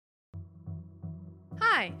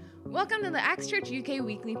Hi, welcome to the Acts Church UK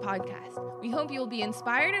Weekly Podcast. We hope you will be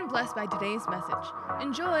inspired and blessed by today's message.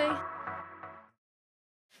 Enjoy!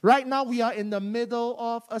 Right now, we are in the middle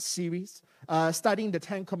of a series studying the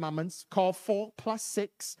Ten Commandments called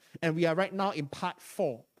 4+6, and we are right now in part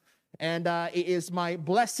 4. And it is my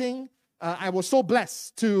blessing. I was so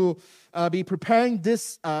blessed to be preparing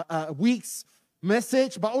this week's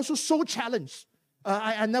message, but also so challenged.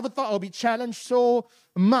 I never thought I would be challenged so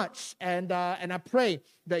much, and I pray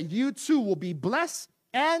that you too will be blessed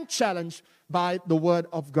and challenged by the Word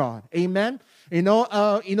of God. Amen.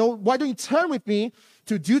 Why don't you turn with me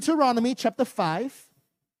to Deuteronomy chapter 5,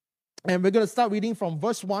 and we're going to start reading from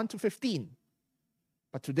verse 1 to 15.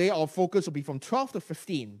 But today our focus will be from 12 to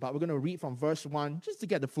 15, but we're going to read from verse 1 just to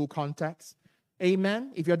get the full context.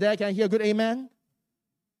 Amen. If you're there, can I hear a good amen?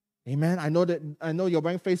 Amen. I know you're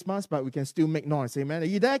wearing face masks, but we can still make noise. Amen. Are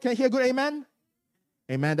you there? Can I hear a good amen?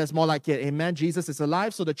 Amen. That's more like it. Amen. Jesus is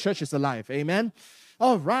alive, so the church is alive. Amen.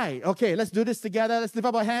 All right. Okay, let's do this together. Let's lift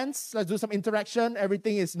up our hands. Let's do some interaction.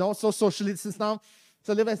 Everything is so socially distanced now.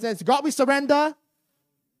 So lift up our hands. God, we surrender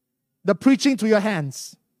the preaching to your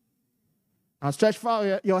hands. Now stretch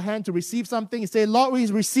forward your hand to receive something. You say, Lord, we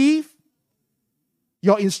receive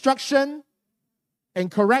your instruction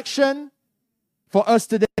and correction for us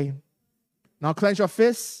today. Now clench your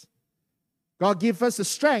fists. God, give us the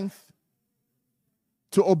strength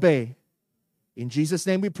to obey. In Jesus'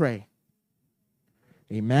 name we pray.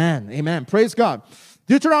 Amen. Amen. Praise God.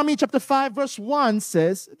 Deuteronomy chapter 5 verse 1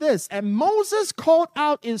 says this, And Moses called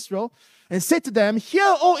out Israel and said to them, Hear,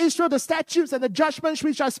 O Israel, the statutes and the judgments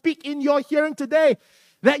which I speak in your hearing today,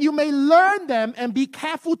 that you may learn them and be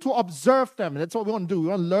careful to observe them. And that's what we want to do. We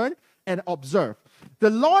want to learn and observe. The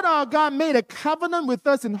Lord our God made a covenant with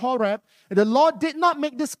us in Horeb, and the Lord did not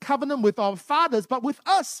make this covenant with our fathers, but with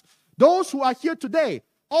us, those who are here today,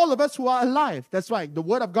 all of us who are alive. That's right. The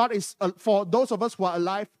word of God is for those of us who are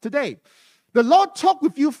alive today. The Lord talked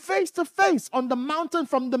with you face to face on the mountain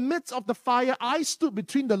from the midst of the fire. I stood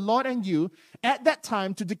between the Lord and you at that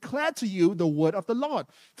time to declare to you the word of the Lord.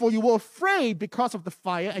 For you were afraid because of the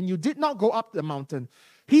fire, and you did not go up the mountain.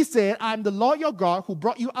 He said, I am the Lord your God who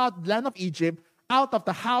brought you out of the land of Egypt, out of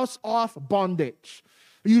the house of bondage.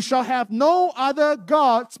 You shall have no other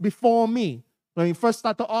gods before me. When we first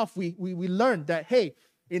started off, we learned that, hey,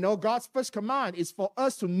 God's first command is for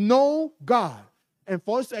us to know God and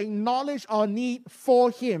for us to acknowledge our need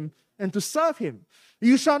for Him and to serve Him.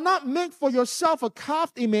 You shall not make for yourself a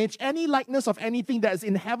carved image, any likeness of anything that is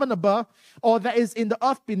in heaven above, or that is in the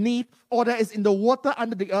earth beneath, or that is in the water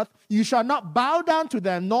under the earth. You shall not bow down to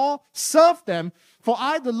them, nor serve them. For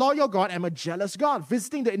I, the Lord your God, am a jealous God,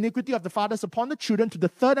 visiting the iniquity of the fathers upon the children to the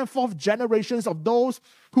third and fourth generations of those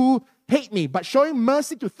who hate me, but showing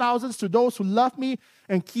mercy to thousands to those who love me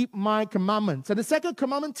and keep my commandments. And the second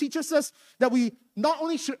commandment teaches us that we not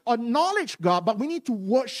only should acknowledge God, but we need to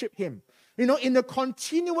worship Him. In a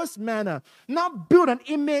continuous manner, not build an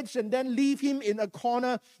image and then leave Him in a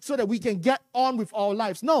corner so that we can get on with our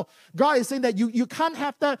lives. No, God is saying that you can't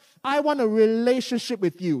have that. I want a relationship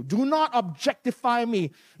with you. Do not objectify me,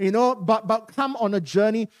 but come on a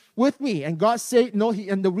journey with me. And God said,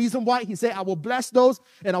 and the reason why He said, I will bless those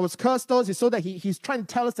and I will curse those is so that He's trying to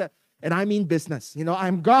tell us that, and I mean business.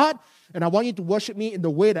 I'm God, and I want you to worship me in the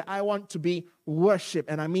way that I want to be worshipped,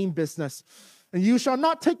 and I mean business. And you shall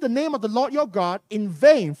not take the name of the Lord your God in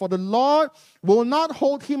vain, for the Lord will not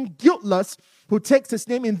hold him guiltless who takes His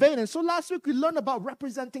name in vain. And so last week we learned about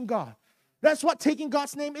representing God. That's what taking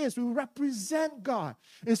God's name is. We represent God.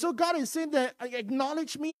 And so God is saying that,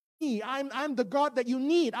 acknowledge me. I'm the God that you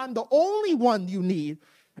need. I'm the only one you need.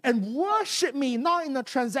 And worship me, not in a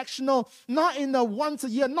transactional, not in a once a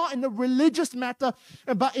year, not in a religious matter,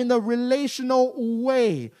 but in a relational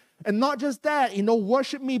way. And not just that,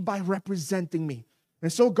 worship me by representing me.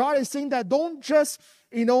 And so God is saying that don't just,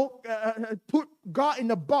 put God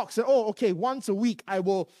in a box and, once a week I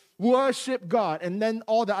will worship God. And then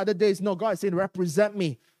all the other days, no, God is saying represent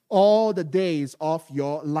me all the days of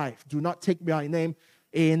your life. Do not take my name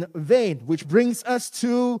in vain. Which brings us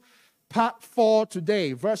to part 4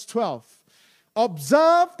 today, verse 12.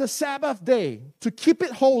 Observe the Sabbath day to keep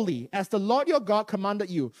it holy as the Lord your God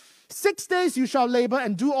commanded you. 6 days you shall labor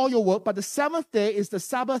and do all your work, but the seventh day is the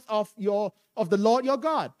Sabbath of the Lord your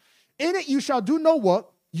God. In it you shall do no work,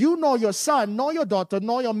 you nor your son, nor your daughter,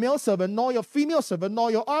 nor your male servant, nor your female servant, nor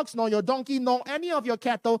your ox, nor your donkey, nor any of your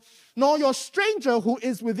cattle, nor your stranger who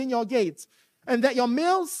is within your gates. And that your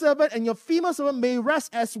male servant and your female servant may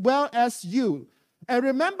rest as well as you. And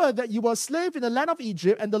remember that you were a slave in the land of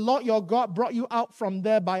Egypt, and the Lord your God brought you out from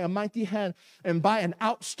there by a mighty hand and by an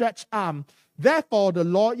outstretched arm. Therefore, the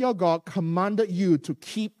Lord your God commanded you to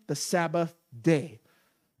keep the Sabbath day.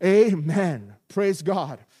 Amen. Praise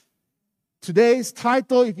God. Today's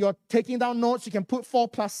title, if you're taking down notes, you can put 4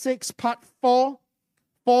 plus 6, part 4.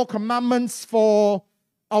 4 commandments for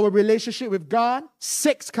our relationship with God.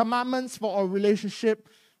 6 commandments for our relationship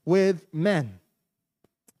with men.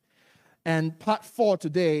 And part 4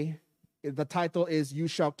 today, the title is, You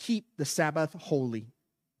Shall Keep the Sabbath Holy.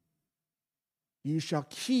 You shall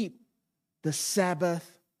keep the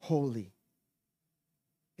Sabbath holy.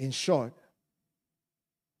 In short,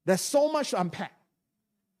 there's so much to unpack.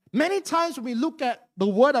 Many times when we look at the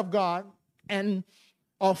Word of God and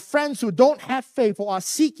our friends who don't have faith or are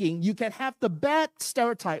seeking, you can have the bad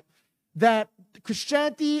stereotype that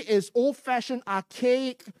Christianity is old-fashioned,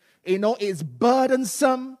 archaic, it's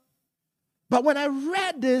burdensome. But when I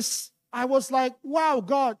read this, I was like, wow,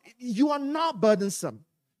 God, you are not burdensome.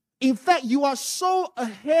 In fact, you are so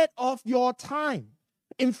ahead of your time.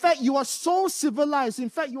 In fact, you are so civilized. In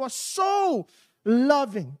fact, you are so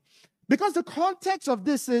loving. Because the context of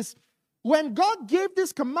this is, when God gave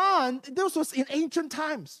this command, this was in ancient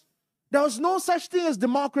times. There was no such thing as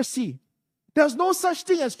democracy. There was no such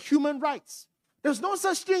thing as human rights. There was no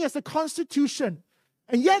such thing as a constitution.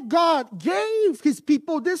 And yet God gave his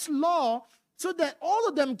people this law so that all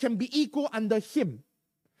of them can be equal under him.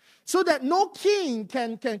 So that no king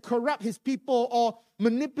can corrupt his people or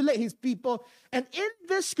manipulate his people. And in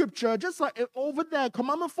this scripture, just like over there,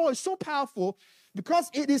 Commandment 4 is so powerful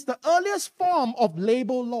because it is the earliest form of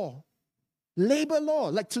labor law. Labor law.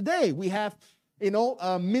 Like today, we have,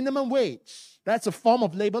 minimum wage. That's a form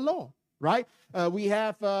of labor law, right? We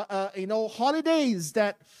have, holidays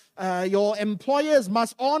that your employers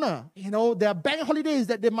must honor. There are bank holidays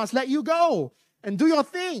that they must let you go and do your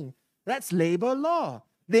thing. That's labor law.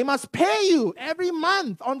 They must pay you every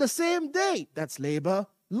month on the same date. That's labor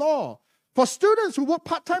law. For students who work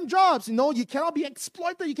part-time jobs, you cannot be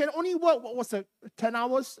exploited. You can only work, 10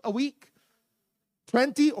 hours a week?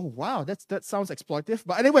 20? Oh, wow, that sounds exploitive.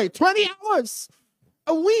 But anyway, 20 hours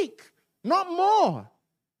a week, not more.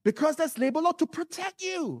 Because that's labor law to protect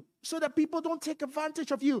you so that people don't take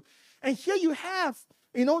advantage of you. And here you have,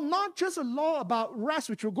 not just a law about rest,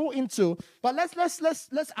 which we'll go into, but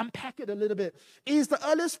let's unpack it a little bit. It is the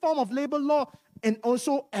earliest form of labor law and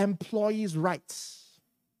also employees' rights.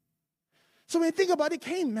 So when you think about it,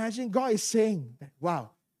 can you imagine God is saying,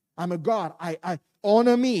 wow, I'm a God. I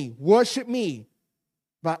honor me, worship me,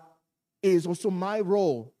 but it is also my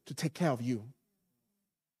role to take care of you.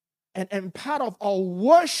 And part of our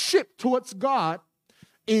worship towards God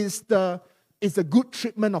is the good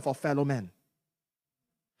treatment of our fellow men.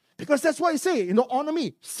 Because that's what he say, honor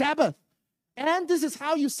me, Sabbath. And this is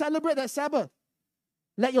how you celebrate that Sabbath.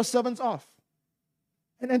 Let your servants off.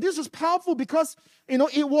 And this was powerful because,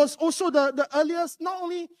 it was also the earliest, not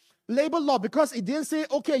only labor law, because it didn't say,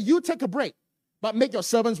 okay, you take a break, but make your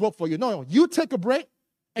servants work for you. No, you take a break,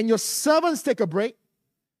 and your servants take a break,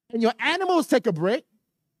 and your animals take a break.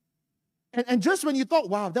 And just when you thought,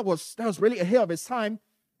 wow, that was really ahead of its time,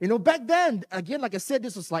 back then, again, like I said,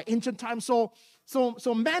 this was like ancient times, so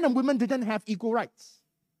men and women didn't have equal rights.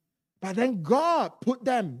 But then God put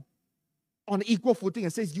them on equal footing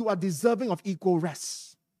and says, you are deserving of equal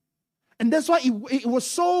rest. And that's why it was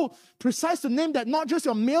so precise to name that not just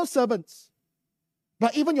your male servants,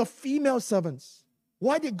 but even your female servants.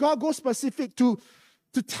 Why did God go specific to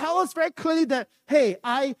tell us very clearly that, hey,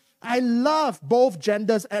 I love both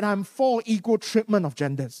genders and I'm for equal treatment of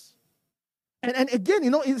genders. And again,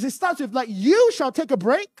 it starts with like, you shall take a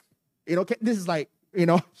break. This is like,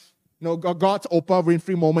 God's Oprah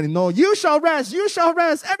Winfrey moment. You shall rest,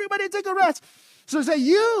 everybody take a rest. So say,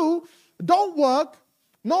 you don't work,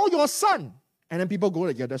 nor your son. And then people go,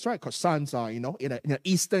 yeah, that's right, because sons are, in an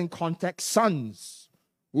Eastern context, sons.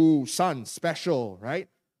 Ooh, sons, special, right?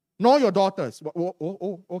 Nor your daughters.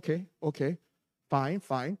 Oh, okay.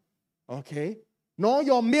 Fine. Okay. Nor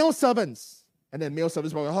your male servants. And then male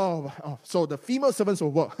servants will go, so the female servants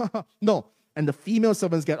will work. No. And the female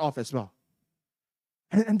servants get off as well.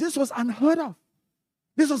 And this was unheard of.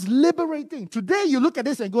 This was liberating. Today you look at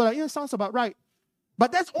this and go like, it sounds about right.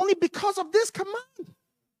 But that's only because of this command.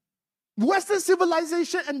 Western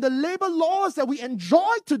civilization and the labor laws that we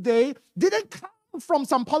enjoy today didn't come from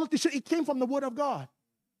some politician. It came from the Word of God.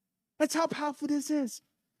 That's how powerful this is.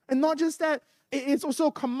 And not just that, it's also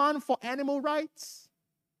a command for animal rights.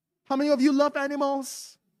 How many of you love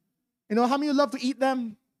animals? How many of you love to eat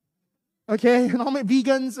them? Okay, how many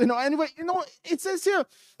vegans? Anyway, it says here,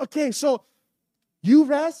 okay, so you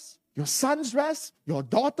rest, your sons rest, your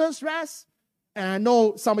daughters rest. And I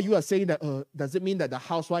know some of you are saying that, does it mean that the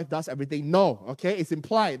housewife does everything? No, okay? It's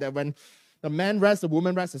implied that when The man rest, the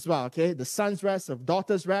woman rest as well, okay? The son's rest, the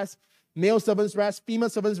daughter's rest, male servants rest, female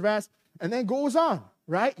servants rest, and then it goes on,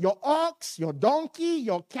 right? Your ox, your donkey,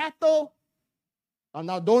 your cattle.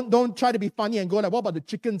 Now, don't try to be funny and go like, what about the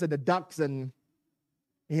chickens and the ducks and,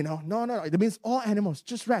 no. It means all animals,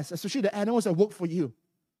 just rest, especially the animals that work for you.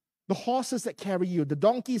 The horses that carry you, the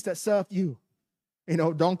donkeys that serve you.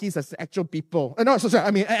 Donkeys as actual people. No, sorry,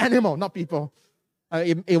 I mean animal, not people.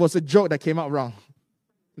 It was a joke that came out wrong.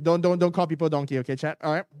 Don't call people donkey, okay, chat?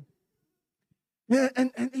 All right. Yeah,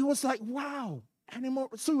 and it was like, wow, animal.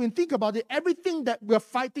 So when you think about it, everything that we're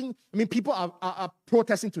fighting, people are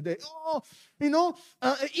protesting today.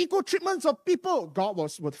 Equal treatments of people. God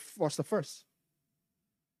was the first.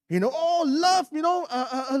 Love,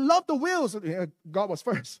 love the whales. God was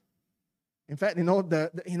first. In fact,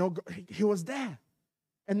 he was there.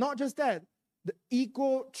 And not just that, the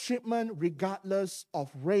equal treatment regardless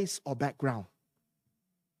of race or background.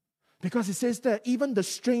 Because it says that even the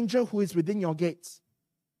stranger who is within your gates.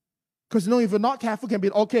 Because if you're not careful, can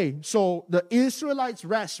be, okay, so the Israelites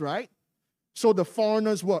rest, right? So the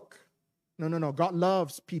foreigners work. No. God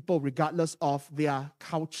loves people regardless of their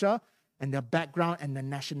culture and their background and their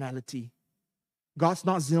nationality. God's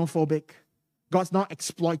not xenophobic. God's not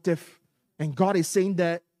exploitive. And God is saying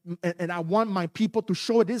that, and I want my people to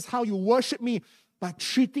show this is how you worship me, by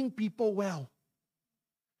treating people well.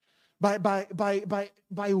 By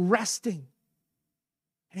resting.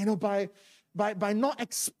 By not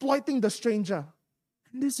exploiting the stranger.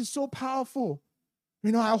 And this is so powerful.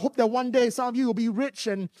 I hope that one day some of you will be rich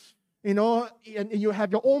and you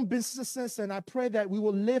have your own businesses, and I pray that we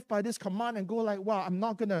will live by this command and go like, wow, I'm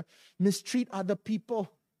not going to mistreat other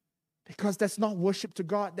people, because that's not worship to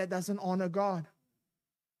God. That doesn't honor God.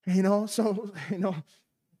 And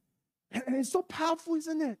it's so powerful,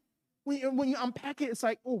 isn't it? When you unpack it, it's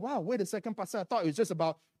like, oh, wow, wait a second, Pastor. I thought it was just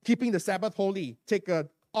about keeping the Sabbath holy, take an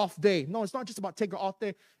off day. No, it's not just about taking an off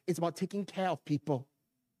day. It's about taking care of people.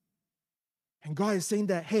 And God is saying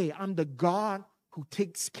that, hey, I'm the God who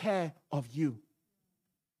takes care of you.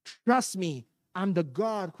 Trust me, I'm the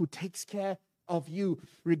God who takes care of you,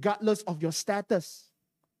 regardless of your status.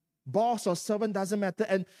 Boss or servant, doesn't matter.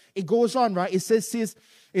 And it goes on, right? It says,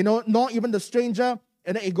 not even the stranger.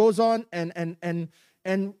 And then it goes on, and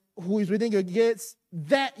who is within your gates,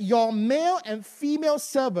 that your male and female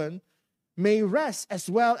servant may rest as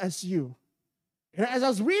well as you. As I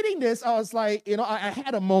was reading this, I was like, I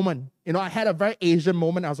had a moment. I had a very Asian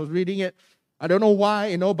moment. I was reading it. I don't know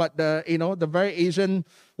why, but the very Asian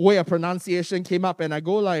way of pronunciation came up, and I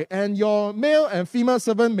go like, and your male and female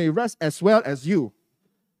servant may rest as well as you.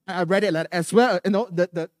 I read it like as well,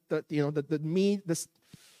 the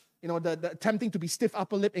attempting to be stiff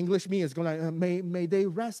upper lip English me is going like, may they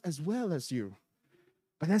rest as well as you.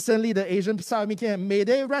 But then suddenly the Asian side of me came, may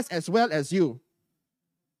they rest as well as you.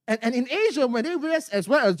 And in Asia, when they rest as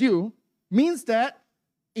well as you, means that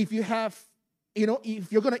if you have,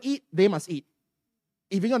 if you're going to eat, they must eat.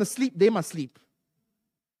 If you're going to sleep, they must sleep.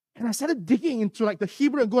 And I started digging into like the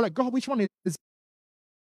Hebrew and go like, God, which one is?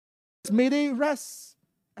 May they rest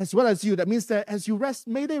as well as you. That means that as you rest,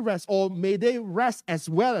 may they rest, or may they rest as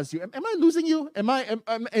well as you. Am I losing you?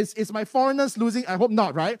 Is my foreigners losing? I hope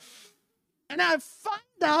not, right? And I found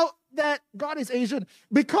out that God is Asian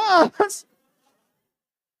because,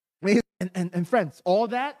 and friends, all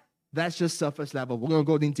that's just surface level. We're going to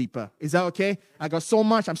go in deeper. Is that okay? I got so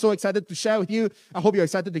much. I'm so excited to share with you. I hope you're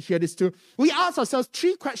excited to hear this too. We ask ourselves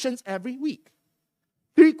 3 questions every week.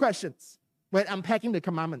 3 questions when unpacking the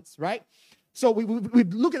commandments, right? So we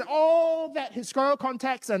look at all that historical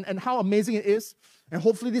context and how amazing it is. And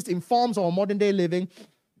hopefully this informs our modern day living.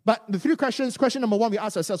 But the 3 questions, question number 1, we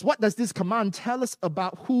ask ourselves, what does this command tell us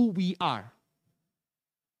about who we are?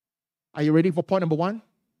 Are you ready for point number 1?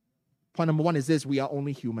 Point number 1 is this: we are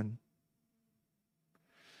only human.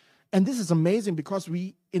 And this is amazing because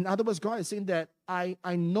in other words, God is saying that I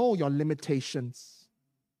know your limitations.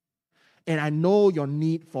 And I know your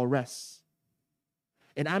need for rest.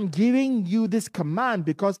 And I'm giving you this command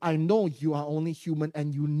because I know you are only human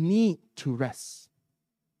and you need to rest.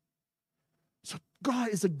 So God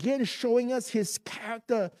is again showing us his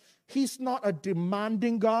character. He's not a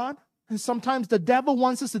demanding God. And sometimes the devil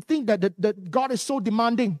wants us to think that God is so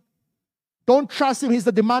demanding. Don't trust him. He's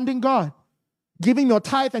the demanding God. Give him your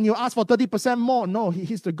tithe and you ask for 30% more. No,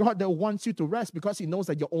 he's the God that wants you to rest because he knows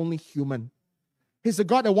that you're only human. He's the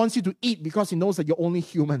God that wants you to eat because he knows that you're only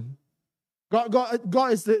human.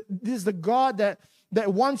 God is the God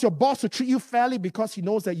that wants your boss to treat you fairly because he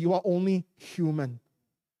knows that you are only human.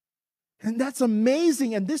 And that's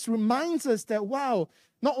amazing. And this reminds us that, wow,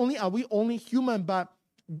 not only are we only human, but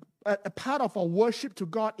a part of our worship to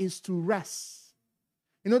God is to rest.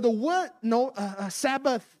 The word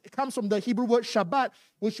Sabbath comes from the Hebrew word Shabbat,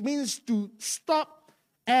 which means to stop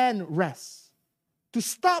and rest. To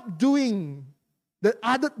stop doing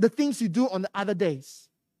the things you do on the other days.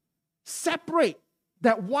 Separate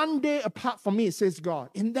that one day apart from me, says God.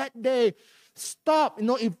 In that day, stop.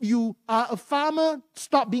 If you are a farmer,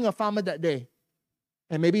 stop being a farmer that day.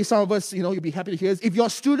 And maybe some of us, you'll be happy to hear this. If you're a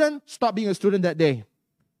student, stop being a student that day.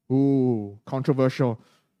 Ooh, controversial.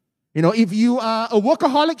 If you are a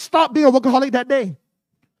workaholic, stop being a workaholic that day.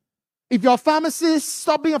 If you're a pharmacist,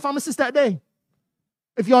 stop being a pharmacist that day.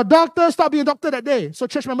 If you're a doctor, stop being a doctor that day. So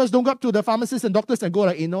church members don't go up to the pharmacists and doctors and go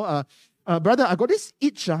like, brother, I got this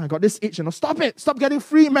itch. Stop it. Stop getting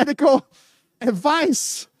free medical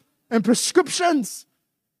advice and prescriptions.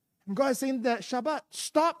 And God is saying that Shabbat,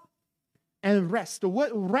 stop and rest. The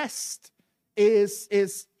word rest is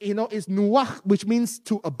nuach, which means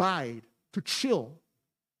to abide, to chill.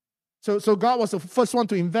 So God was the first one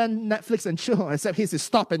to invent Netflix and chill, except his is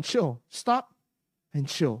stop and chill. Stop and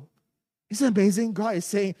chill. Isn't it amazing? God is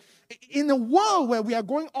saying, in a world where we are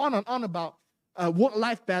going on and on about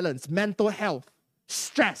work-life balance, mental health,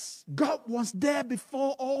 stress, God was there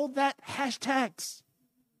before all that hashtags.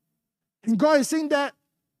 And God is saying that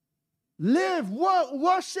live, work,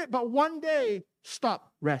 worship, but one day,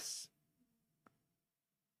 stop, rest.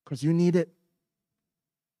 Because you need it.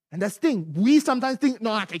 And that's the thing. We sometimes think,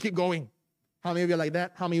 no, I can keep going. How many of you are like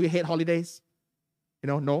that? How many of you hate holidays?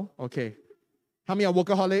 No? Okay. How many are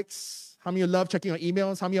workaholics? How many of you love checking your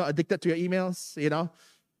emails? How many are addicted to your emails? And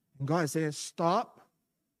God is saying, stop,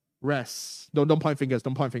 rest. Don't point fingers.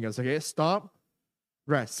 Don't point fingers, okay? Stop,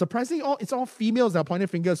 rest. Surprisingly, it's all females that are pointing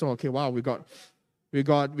fingers. So, okay, wow, we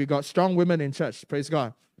got strong women in church. Praise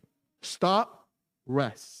God. Stop,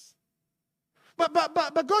 rest. But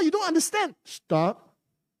God, you don't understand. Stop,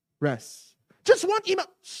 rest. Just one email.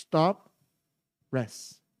 Stop,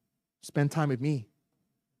 rest. Spend time with me.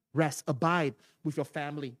 Rest, abide with your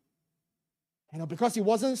family. Because it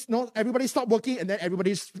wasn't, everybody stopped working and then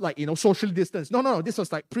everybody's socially distanced. No, this was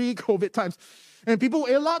like pre-COVID times. And people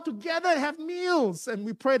were allowed to gather and have meals. And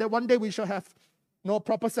we pray that one day we shall have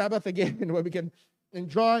proper Sabbath again, where we can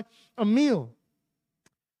enjoy a meal.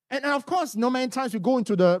 And of course, many times we go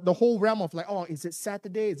into the whole realm of is it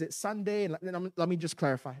Saturday? Is it Sunday? Let me just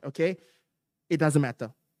clarify, okay? It doesn't matter.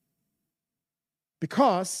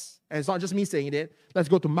 Because, and it's not just me saying it, let's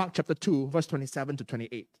go to Mark chapter 2, verse 27 to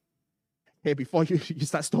 28. Okay, before you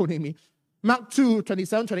start stoning me. Mark 2,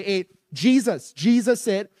 27, 28, Jesus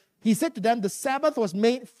said, he said to them, the Sabbath was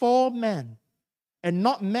made for man, and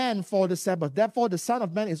not man for the Sabbath. Therefore, the Son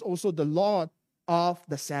of Man is also the Lord of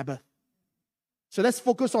the Sabbath. So let's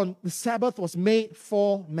focus on the Sabbath was made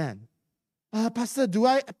for man. Pastor, do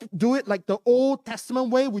I do it like the Old Testament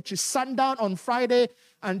way, which is sundown on Friday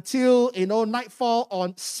until, nightfall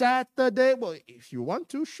on Saturday? Well, if you want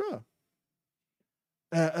to, sure.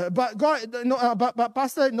 But God, but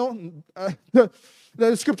Pastor,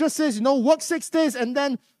 the scripture says, work 6 days and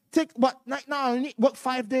then now I need work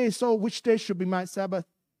 5 days. So which day should be my Sabbath?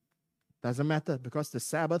 Doesn't matter, because the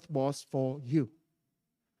Sabbath was for you.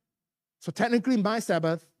 So technically, my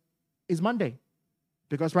Sabbath is Monday,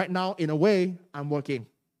 because right now, in a way, I'm working.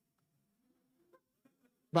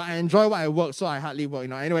 But I enjoy what I work, so I hardly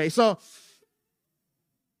work. Anyway, so.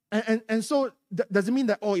 And so does it mean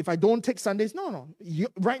that, if I don't take Sundays? No.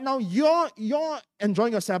 Right now, you're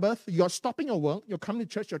enjoying your Sabbath. You're stopping your work. You're coming to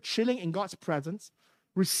church. You're chilling in God's presence,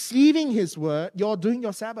 receiving His word. You're doing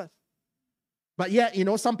your Sabbath. But yet,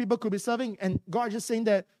 some people could be serving, and God is just saying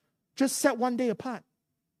that just set one day apart.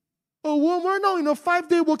 Oh, well, we're now in a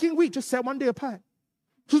 5-day working week. Just set one day apart.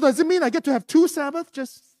 So does it mean I get to have 2 Sabbaths?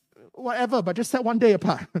 Just whatever, but just set one day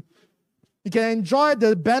apart. You can enjoy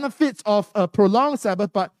the benefits of a prolonged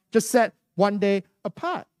Sabbath, but just set one day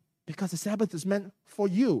apart, because the Sabbath is meant for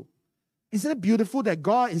you. Isn't it beautiful that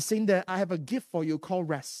God is saying that I have a gift for you called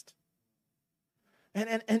rest?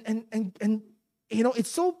 And it's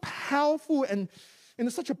so powerful, and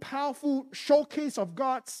such a powerful showcase of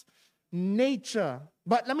God's nature.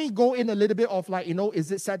 But let me go in a little bit of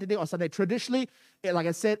is it Saturday or Sunday? Traditionally, like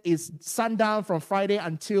I said, is sundown from Friday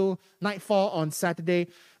until nightfall on Saturday.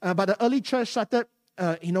 But the early church started,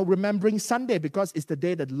 remembering Sunday, because it's the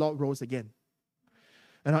day that the Lord rose again.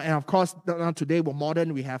 And of course, today we're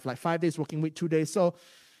modern. We have 5 days working week, 2 days. So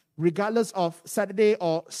regardless of Saturday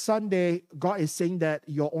or Sunday, God is saying that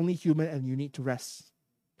you're only human and you need to rest.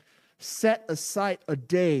 Set aside a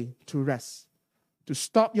day to rest, to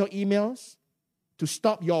stop your emails, to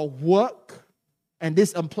stop your work, and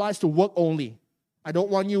this applies to work only. I don't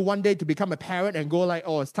want you one day to become a parent and go like,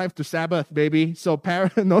 oh, it's time to Sabbath, baby. So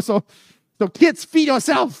so kids, feed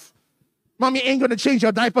yourself. Mommy ain't going to change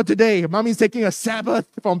your diaper today. Mommy's taking a Sabbath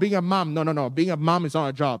from being a mom. No. Being a mom is not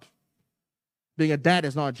a job. Being a dad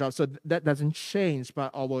is not a job. So that doesn't change, but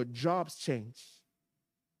our jobs change.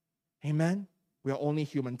 Amen? We are only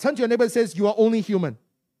human. Turn to your neighbor and says, you are only human.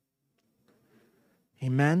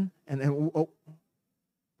 Amen? And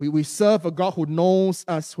we serve a God who knows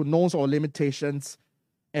us, who knows our limitations,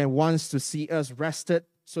 and wants to see us rested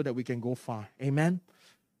so that we can go far. Amen?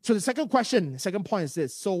 So the second point is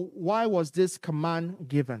this. So why was this command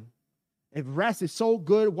given? If rest is so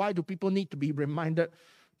good, why do people need to be reminded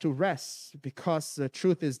to rest? Because the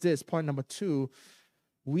truth is this, point number 2,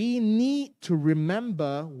 we need to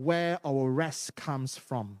remember where our rest comes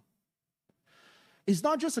from. It's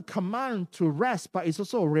not just a command to rest, but it's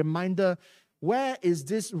also a reminder, where is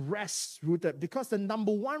this rest rooted? Because the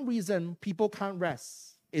number one reason people can't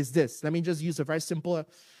rest is this. Let me just use a very simple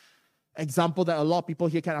example that a lot of people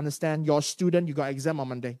here can understand. You're a student, you got exam on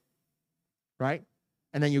Monday, right?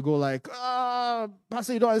 And then you go like,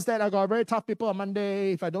 Pastor, you don't understand. I got a very tough paper on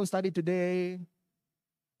Monday if I don't study today.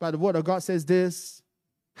 But the Word of God says this.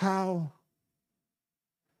 How?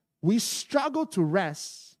 We struggle to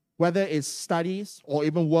rest, whether it's studies or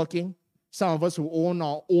even working. Some of us who own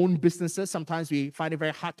our own businesses, sometimes we find it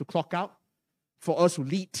very hard to clock out. For us who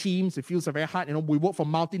lead teams, it feels very hard. We work for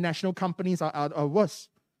multinational companies are worse.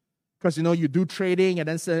 Because, you do trading and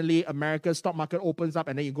then suddenly America's stock market opens up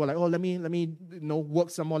and then you go like, oh, let me work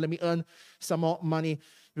some more, let me earn some more money.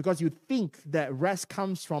 Because you think that rest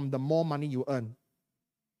comes from the more money you earn.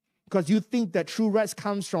 Because you think that true rest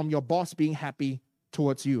comes from your boss being happy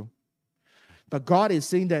towards you. But God is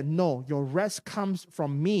saying that no, your rest comes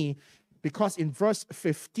from me. Because in verse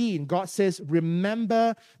 15, God says,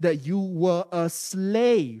 remember that you were a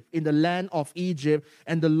slave in the land of Egypt,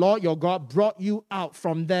 and the Lord your God brought you out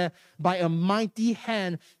from there by a mighty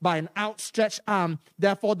hand, by an outstretched arm.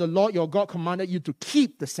 Therefore, the Lord your God commanded you to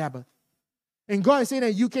keep the Sabbath. And God is saying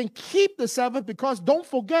that you can keep the Sabbath because don't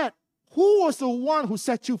forget, who was the one who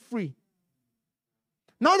set you free?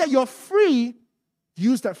 Now that you're free,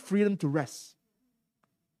 use that freedom to rest.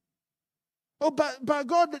 Oh, but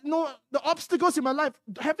God, no, the obstacles in my life,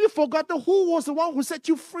 have you forgotten who was the one who set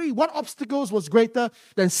you free? What obstacles was greater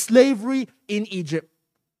than slavery in Egypt?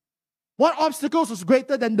 What obstacles was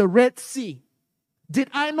greater than the Red Sea? Did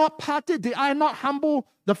I not part it? Did I not humble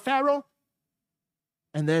the Pharaoh?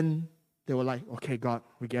 And then they were like, okay, God,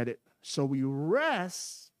 we get it. So we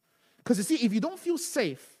rest. Because you see, if you don't feel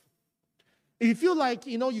safe, if you feel like,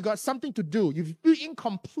 you got something to do, if you feel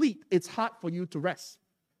incomplete, it's hard for you to rest.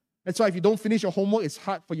 That's why if you don't finish your homework, it's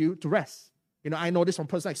hard for you to rest. I know this from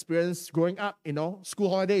personal experience growing up. School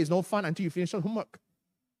holiday is no fun until you finish your homework.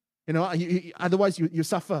 Otherwise you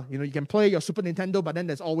suffer. You can play your Super Nintendo, but then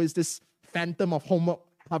there's always this phantom of homework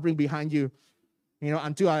hovering behind you.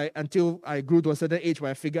 Until I grew to a certain age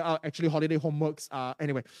where I figured out actually holiday homeworks are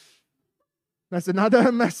anyway. That's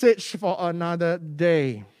another message for another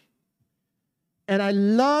day. And I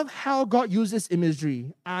love how God uses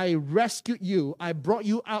imagery. I rescued you. I brought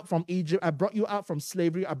you out from Egypt. I brought you out from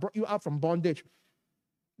slavery. I brought you out from bondage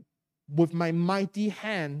with my mighty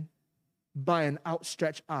hand by an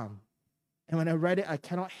outstretched arm. And when I read it, I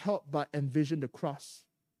cannot help but envision the cross.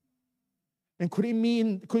 And could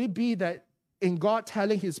it be that in God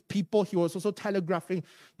telling his people, he was also telegraphing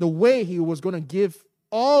the way he was going to give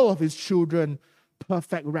all of his children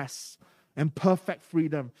perfect rest and perfect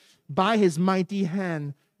freedom by his mighty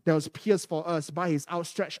hand that was pierced for us, by his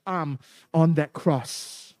outstretched arm on that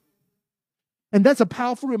cross. And that's a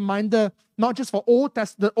powerful reminder, not just for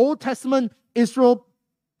the Old Testament Israel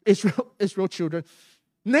children,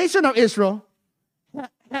 nation of Israel,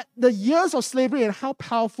 had the years of slavery and how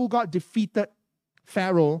powerful God defeated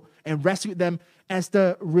Pharaoh and rescued them as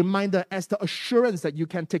the reminder, as the assurance that you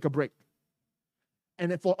can take a break.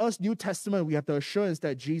 And for us, New Testament, we have the assurance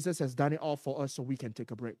that Jesus has done it all for us so we can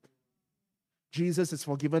take a break. Jesus has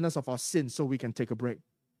forgiven us of our sins so we can take a break.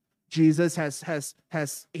 Jesus has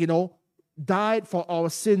died for our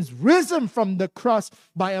sins, risen from the cross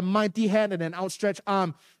by a mighty hand and an outstretched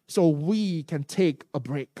arm so we can take a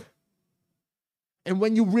break. And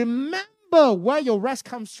when you remember where your rest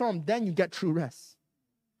comes from, then you get true rest.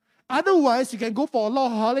 Otherwise, you can go for a lot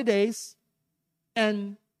of holidays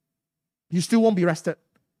and you still won't be rested.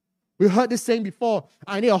 We heard this saying before,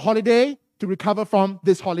 I need a holiday to recover from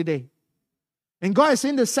this holiday. And God is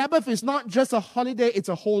saying the Sabbath is not just a holiday, it's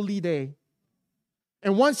a holy day.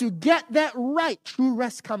 And once you get that right, true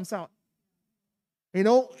rest comes out. You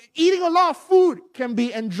know, eating a lot of food can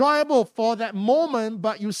be enjoyable for that moment,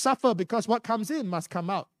 but you suffer because what comes in must come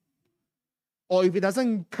out. Or if it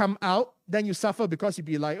doesn't come out, then you suffer because you'd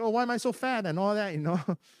be like, oh, why am I so fat and all that, you know.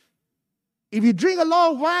 If you drink a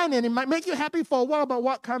lot of wine and it might make you happy for a while, but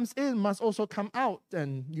what comes in must also come out.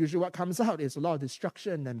 And usually what comes out is a lot of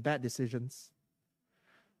destruction and bad decisions.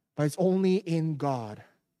 But it's only in God.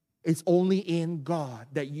 It's only in God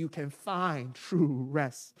that you can find true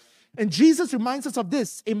rest. And Jesus reminds us of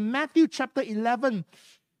this in Matthew chapter 11,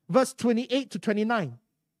 verse 28 to 29.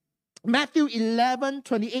 Matthew 11,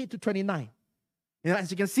 28 to 29. You know,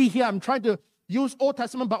 as you can see here, I'm trying to use Old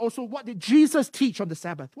Testament, but also what did Jesus teach on the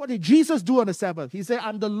Sabbath? What did Jesus do on the Sabbath? He said,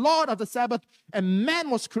 I'm the Lord of the Sabbath,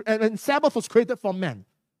 and Sabbath was created for man,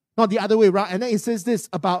 not the other way around. And then he says this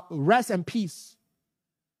about rest and peace.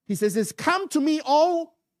 He says this, come to me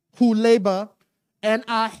all who labor and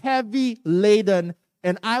are heavy laden,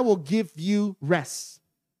 and I will give you rest.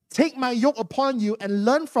 Take my yoke upon you and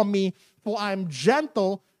learn from me, for I am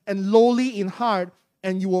gentle and lowly in heart,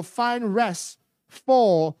 and you will find rest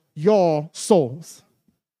for your souls.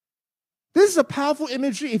 This is a powerful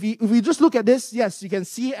imagery. If you just look at this, yes, you can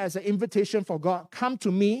see it as an invitation for God. Come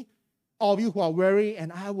to me, all of you who are weary,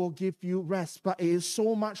 and I will give you rest. But it is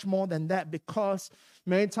so much more than that, because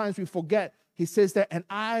many times we forget. He says that,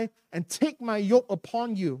 and take my yoke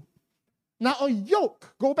upon you. Now, a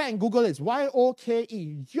yoke, go back and Google this,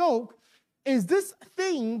 Y-O-K-E. Yoke is this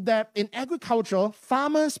thing that in agriculture,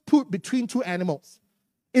 farmers put between two animals.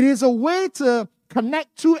 It is a way to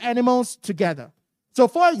connect two animals together. So,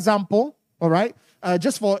 for example, all right,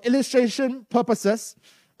 just for illustration purposes,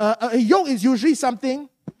 a yoke is usually something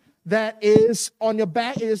that is on your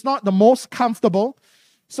back. It is not the most comfortable.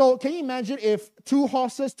 So, can you imagine if two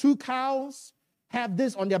horses, two cows have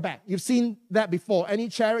this on their back? You've seen that before. Any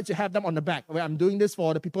chariots, you have them on the back. Well, I'm doing this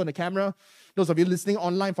for the people on the camera. Those of you listening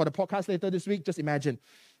online for the podcast later this week, just imagine.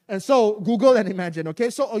 And so, Google and imagine, okay?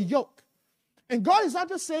 So, a yoke. And God is not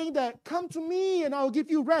just saying that, come to me and I will give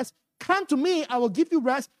you rest. Come to me, I will give you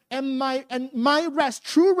rest. And my rest,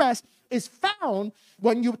 true rest, is found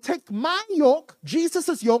when you take my yoke,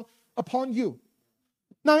 Jesus' yoke, upon you.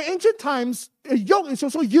 Now, in ancient times, a yoke is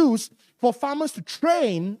also used for farmers to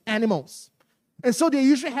train animals. And so they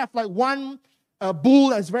usually have like one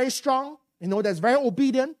bull that's very strong, that's very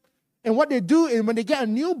obedient. And what they do is when they get a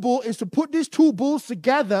new bull is to put these two bulls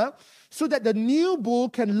together so that the new bull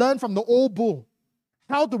can learn from the old bull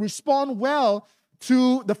how to respond well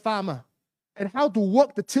to the farmer and how to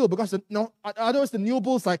work the till. Because otherwise the new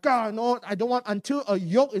bull's like, no, I don't want, until a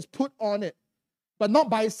yoke is put on it. But not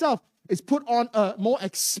by itself. It's put on a more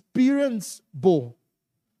experienced bull,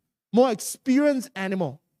 more experienced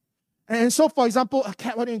animal. And so, for example, a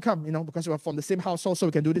cat, why don't you come? Because we're from the same household, so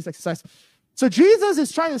we can do this exercise. So Jesus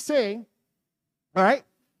is trying to say, all right,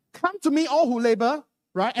 come to me all who labor,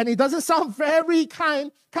 right? And it doesn't sound very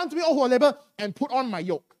kind. Come to me all who labor and put on my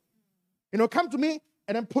yoke. Come to me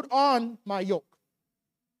and then put on my yoke.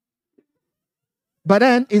 But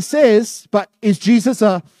then it says, but is Jesus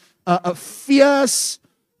a fierce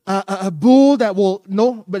a bull that will,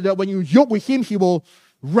 no, but that when you yoke with him, he will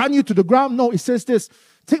run you to the ground? No, it says this,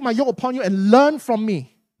 take my yoke upon you and learn from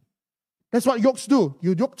me. That's what yokes do.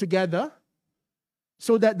 You yoke together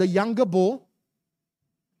so that the younger bull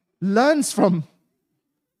learns from.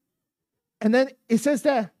 And then it says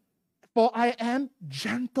there, for I am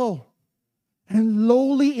gentle and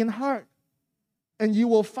lowly in heart, and you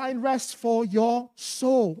will find rest for your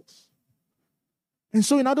souls. And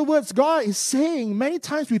so, in other words, God is saying, many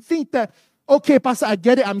times we think that, okay, Pastor, I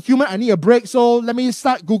get it, I'm human, I need a break, so let me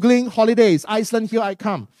start Googling holidays. Iceland, here I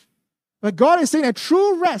come. But God is saying that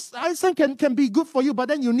true rest, Iceland can be good for you, but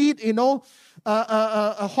then you need,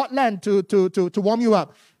 a hot land to warm you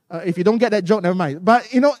up. If you don't get that joke, never mind. But,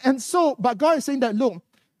 but God is saying that, look,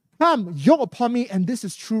 come, yoke upon me, and this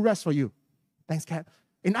is true rest for you. Thanks, Kat.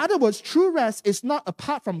 In other words, true rest is not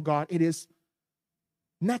apart from God, it is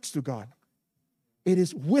next to God. It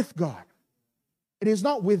is with God. It is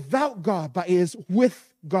not without God, but it is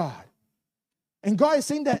with God. And God is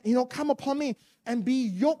saying that, come upon me and be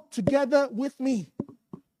yoked together with me.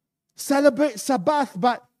 Celebrate Sabbath,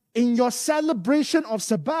 but in your celebration of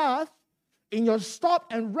Sabbath, in your stop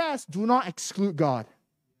and rest, do not exclude God.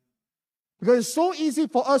 Because it's so easy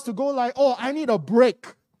for us to go like, oh, I need a break.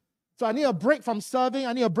 So I need a break from serving,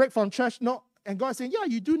 I need a break from church. No. And God is saying, yeah,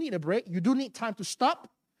 you do need a break. You do need time to stop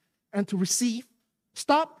and to receive.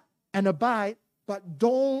 Stop and abide, but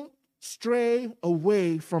don't stray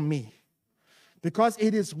away from me. Because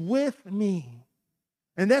it is with me.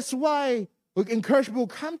 And that's why we encourage people,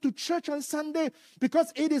 come to church on Sunday,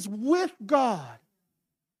 because it is with God.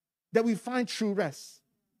 that we find true rest.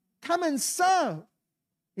 Come and serve.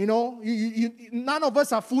 You know, none of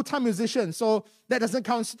us are full-time musicians, so that doesn't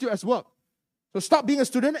constitute as work. So stop being a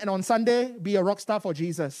student and on Sunday, be a rock star for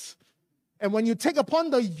Jesus. And when you take upon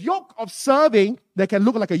the yoke of serving, that can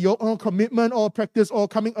look like a yoke or commitment or practice or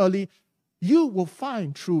coming early, you will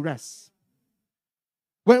find true rest.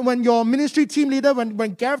 When your ministry team leader,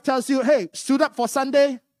 when Gareth tells you, hey, suit up for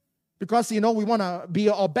Sunday, because, you know, we want to be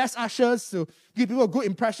our best ushers to give people a good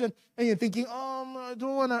impression, and you're thinking, oh, I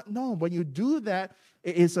don't want to. No, when you do that,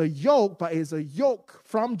 it is a yoke, but it is a yoke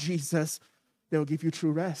from Jesus that will give you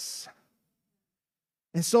true rest.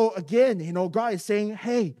 And so, again, you know, God is saying,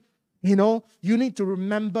 hey, you know, you need to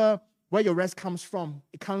remember where your rest comes from.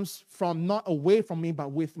 It comes from not away from me,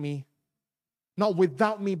 but with me. Not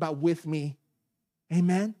without me, but with me.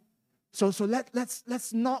 Amen? So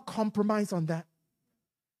let's not compromise on that.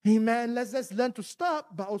 Amen? Let's learn to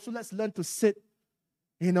stop, but also let's learn to sit.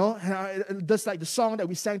 You know, just like the song that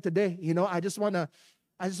we sang today. You know, I just wanna,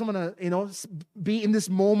 you know, be in this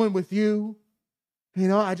moment with you. You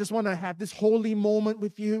know, I just want to have this holy moment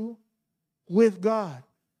with you, with God.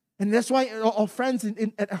 And that's why our friends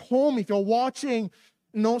at home, if you're watching,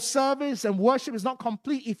 you know, service and worship is not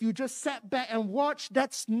complete. If you just sat back and watched,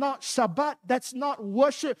 that's not Shabbat. That's not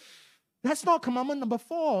worship. That's not commandment number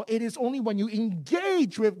 4. It is only when you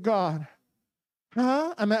engage with God.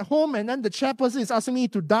 I'm at home and then the chairperson is asking me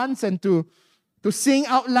to dance and to sing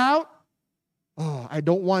out loud. Oh, I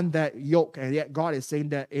don't want that yoke. And yet God is saying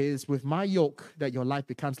that it is with my yoke that your life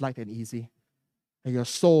becomes light and easy. And your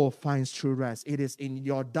soul finds true rest. It is in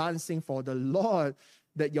your dancing for the Lord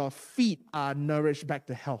that your feet are nourished back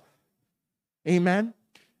to health. Amen?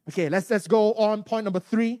 Okay, let's go on. Point number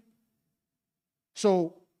 3.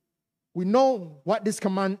 So we know what this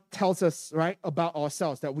command tells us, right, about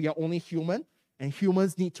ourselves, that we are only human and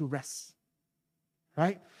humans need to rest,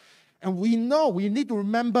 right? And we know, we need to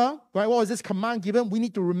remember, right, what was this command given? We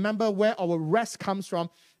need to remember where our rest comes from.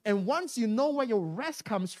 And once you know where your rest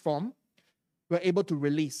comes from, we're able to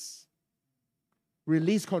release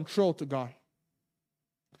control to God.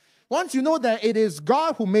 Once you know that it is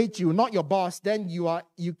God who made you, not your boss, then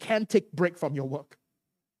you can take break from your work.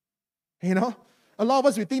 You know? A lot of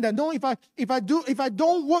us, we think that, no, if I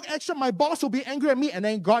don't work extra, my boss will be angry at me. And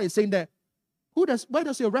then God is saying that, where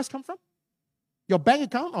does your rest come from? Your bank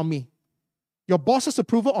account or me? Your boss's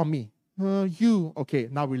approval or me? You. Okay,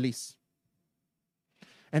 now release.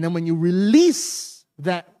 And then when you release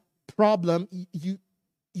that problem, you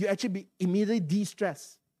actually immediately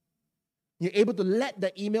de-stress. You're able to let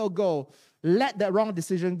that email go, let that wrong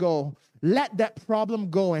decision go, let that problem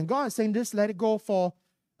go. And God is saying, just let it go for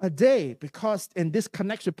a day, because in this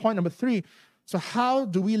connects with point number 3. So how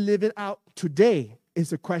do we live it out today is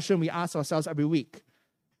the question we ask ourselves every week.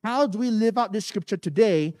 How do we live out this scripture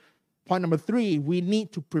today? Point number 3, we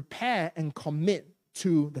need to prepare and commit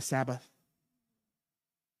to the Sabbath.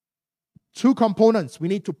 2 components. We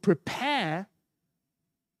need to prepare,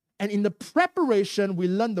 and in the preparation, we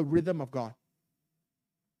learn the rhythm of God.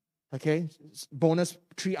 Okay? Bonus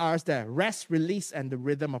 3 R's there. Rest, release, and the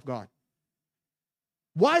rhythm of God.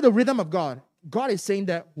 Why the rhythm of God? God is saying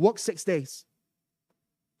that work 6 days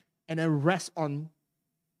and then rest on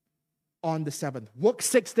the 7th. Work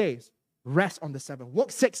 6 days, rest on the 7th.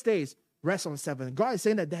 Work 6 days, rest on the 7th. God is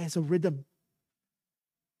saying that there is a rhythm.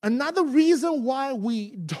 Another reason why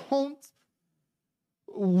we don't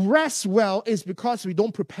rest well is because we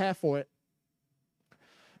don't prepare for it.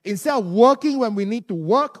 Instead of working when we need to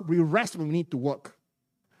work, we rest when we need to work.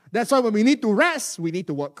 That's why when we need to rest, we need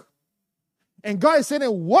to work. And God is saying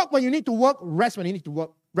that work when you need to work, rest when you need to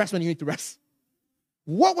work, rest when you need to rest.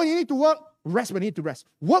 Work when you need to work, rest when you need to rest.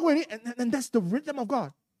 Work when you need, and that's the rhythm of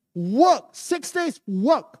God. Work. 6 days,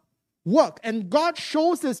 work. And God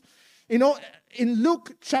shows this, you know, in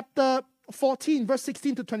Luke chapter 14, verse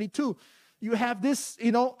 16 to 22. You have this,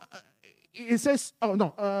 you know, it says,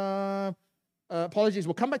 apologies,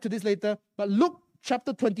 we'll come back to this later. But Luke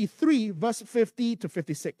chapter 23, verse 50 to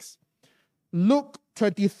 56. Luke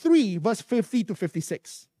 23, verse 50 to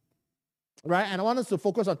 56. Right? And I want us to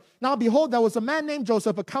focus on, now behold, there was a man named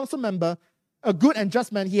Joseph, a council member, a good and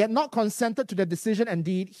just man. He had not consented to their decision and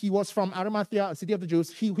deed. He was from Arimathea, a city of the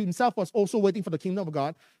Jews. He himself was also waiting for the kingdom of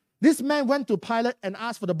God. This man went to Pilate and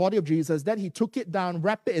asked for the body of Jesus. Then he took it down,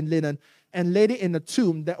 wrapped it in linen, and laid it in a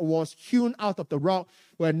tomb that was hewn out of the rock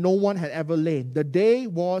where no one had ever lain. The day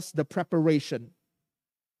was the preparation.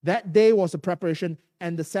 That day was the preparation,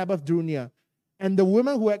 and the Sabbath drew near. And the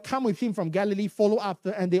women who had come with him from Galilee followed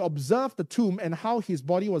after, and they observed the tomb and how his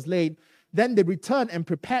body was laid. Then they returned and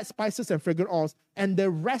prepared spices and fragrant oils, and they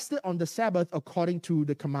rested on the Sabbath according to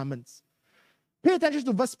the commandments. Pay attention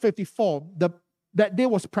to verse 54. That day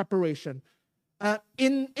was preparation.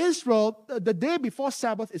 In Israel, the day before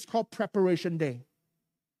Sabbath is called preparation day.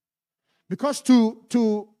 Because to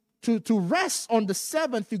rest on the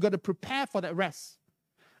seventh, you got to prepare for that rest.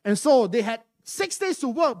 And so they had 6 days to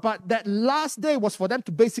work, but that last day was for them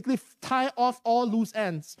to basically tie off all loose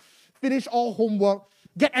ends, finish all homework,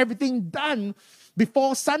 get everything done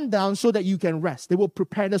before sundown so that you can rest. They will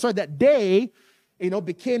prepare. That's why that day,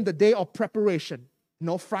 became the day of preparation.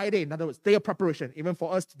 Friday, in other words, day of preparation. Even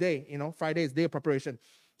for us today, Friday is day of preparation.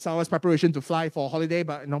 Some of us preparation to fly for a holiday,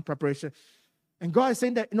 but preparation. And God is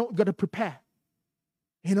saying that, you got to prepare.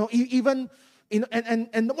 And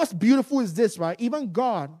what's beautiful is this, right? Even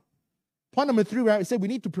God, point number 3, right? He said we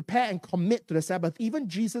need to prepare and commit to the Sabbath. Even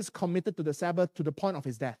Jesus committed to the Sabbath to the point of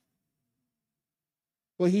his death.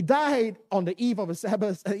 Well, he died on the eve of the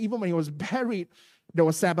Sabbath, and even when he was buried, there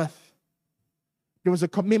was Sabbath. There was a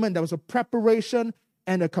commitment, there was a preparation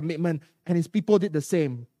and a commitment, and his people did the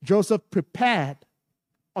same. Joseph prepared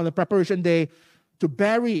on the preparation day to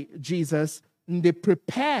bury Jesus, and they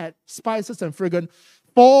prepared spices and fragrance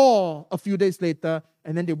for a few days later,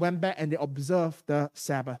 and then they went back and they observed the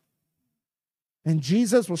Sabbath. And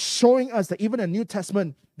Jesus was showing us that even in the New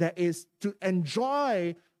Testament, that is to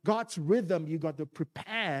enjoy God's rhythm, you got to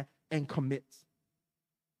prepare and commit.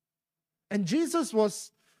 And Jesus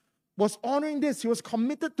was honoring this. He was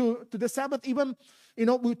committed to the Sabbath. Even,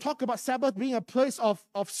 we talk about Sabbath being a place of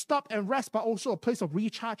stop and rest, but also a place of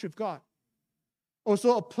recharge with God.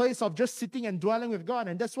 Also a place of just sitting and dwelling with God.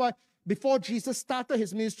 And that's why before Jesus started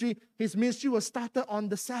his ministry was started on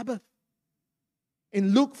the Sabbath.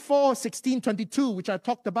 In Luke 4:16-22, which I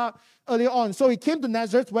talked about earlier on. So he came to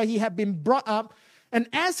Nazareth where he had been brought up. And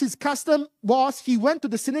as his custom was, he went to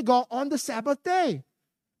the synagogue on the Sabbath day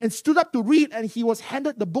and stood up to read. And he was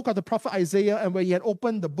handed the book of the prophet Isaiah. And when he had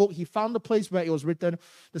opened the book, he found the place where it was written,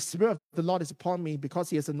 "The Spirit of the Lord is upon me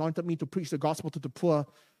because he has anointed me to preach the gospel to the poor.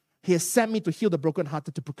 He has sent me to heal the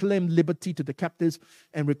brokenhearted, to proclaim liberty to the captives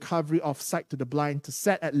and recovery of sight to the blind, to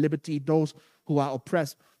set at liberty those who are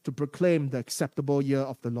oppressed, to proclaim the acceptable year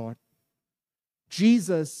of the Lord."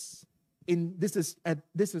 Jesus, this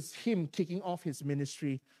is him kicking off his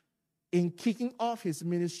ministry. In kicking off his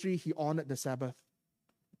ministry, he honored the Sabbath.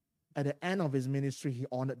 At the end of his ministry, he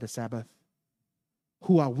honored the Sabbath.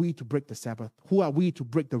 Who are we to break the Sabbath? Who are we to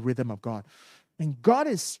break the rhythm of God? And God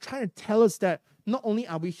is trying to tell us that not only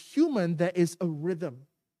are we human, there is a rhythm.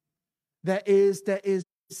 There is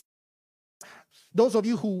those of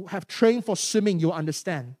you who have trained for swimming, you'll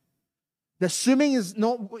understand. The swimming is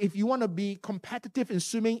not, if you want to be competitive in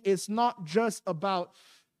swimming, it's not just about,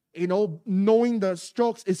 knowing the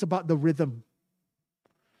strokes, it's about the rhythm.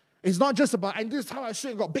 It's not just about, and this is how I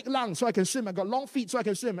swim, I got big lungs so I can swim, I got long feet so I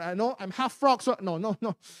can swim, I know I'm half frog, so no.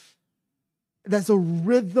 There's a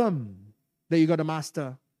rhythm that you got to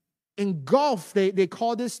master. In golf, they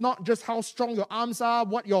call this not just how strong your arms are,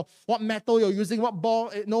 what metal you're using, what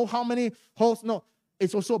ball, how many holes. No,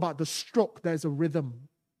 it's also about the stroke. There's a rhythm.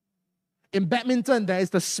 In badminton, there is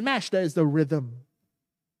the smash, there is the rhythm.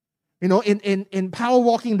 In power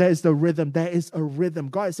walking, there is the rhythm. There is a rhythm.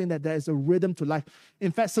 God is saying that there is a rhythm to life.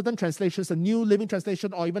 In fact, certain translations, the New Living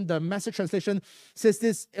Translation or even the Message translation says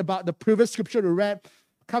this about the previous scripture we read.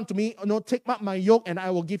 Come to me, take up my yoke and I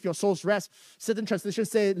will give your souls rest. Certain translations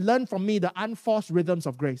say, learn from me the unforced rhythms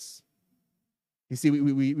of grace. You see,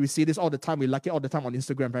 we see this all the time. We like it all the time on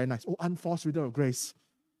Instagram. Very nice. Oh, unforced rhythm of grace.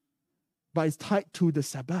 But it's tied to the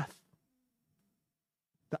Sabbath.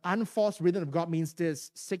 The unforced rhythm of God means this: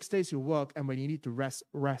 6 days you work, and when you need to rest,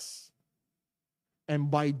 rest. And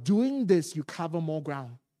by doing this, you cover more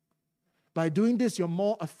ground. By doing this, you're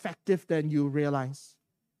more effective than you realize.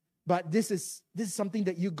 But this is something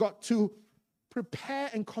that you got to prepare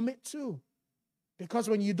and commit to. Because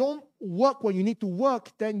when you don't work when you need to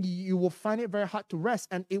work, then you will find it very hard to rest,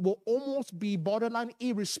 and it will almost be borderline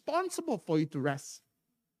irresponsible for you to rest.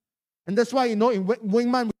 And that's why, in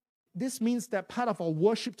Wingman, this means that part of our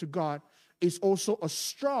worship to God is also a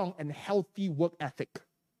strong and healthy work ethic.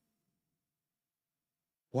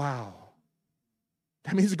 Wow.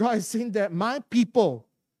 That means God is saying that my people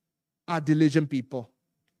are diligent people.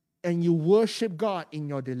 And you worship God in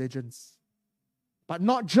your diligence. But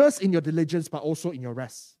not just in your diligence, but also in your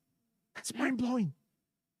rest. That's mind-blowing.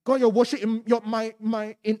 God, your worship in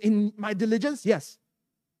my diligence? Yes.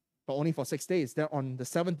 But only for 6 days. Then on the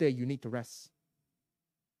 7th day, you need to rest.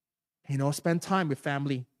 Spend time with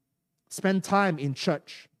family. Spend time in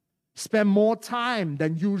church. Spend more time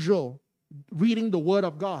than usual reading the Word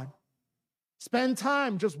of God. Spend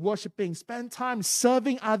time just worshiping. Spend time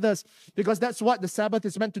serving others, because that's what the Sabbath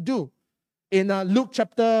is meant to do. In Luke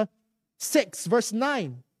chapter 6, verse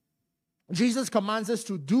 9. Jesus commands us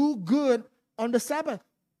to do good on the Sabbath.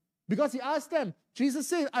 Because he asked them, Jesus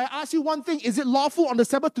said, I ask you one thing, is it lawful on the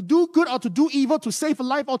Sabbath to do good or to do evil, to save a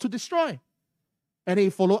life or to destroy? And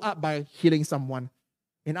he followed up by healing someone.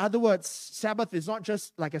 In other words, Sabbath is not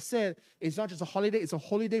just, like I said, it's not just a holiday, it's a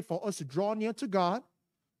holiday for us to draw near to God,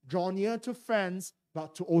 draw near to friends,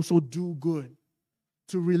 but to also do good.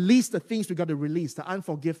 To release the things we got to release, the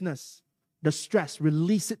unforgiveness, the stress,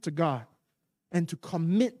 release it to God. And to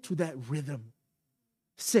commit to that rhythm.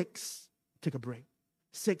 6, take a break.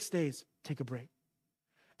 6 days, take a break.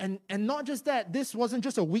 And not just that, this wasn't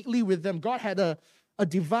just a weekly rhythm. God had a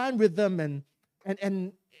divine rhythm,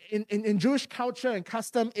 and in Jewish culture and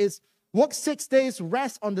custom is work 6 days,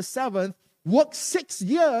 rest on the 7th, work 6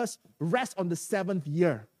 years, rest on the 7th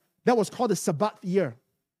year. That was called the Sabbath year.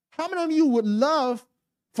 How many of you would love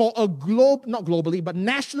for a not globally, but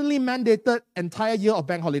nationally mandated entire year of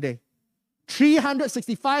bank holiday?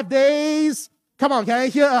 365 days. Come on, can I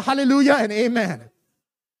hear a hallelujah and amen?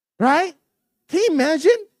 Right? Can you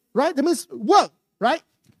imagine? Right? That means work, right?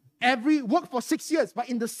 Work for 6 years. But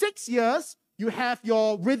in the 6 years, you have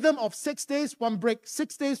your rhythm of 6 days, 1 break,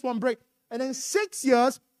 6 days, 1 break. And then 6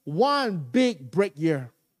 years, 1 big break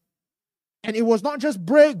year. And it was not just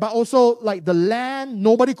break, but also like the land.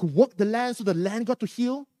 Nobody could work the land, so the land got to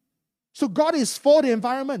heal. So God is for the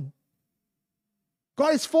environment.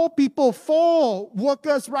 God is for people, for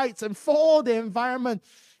workers' rights, and for the environment.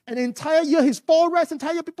 An entire year, He's for rest.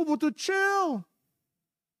 Entire year, people were to chill.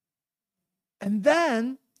 And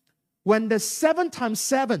then, when the 7 times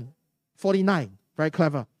 7, 49, very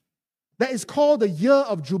clever, that is called the year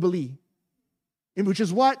of Jubilee, in which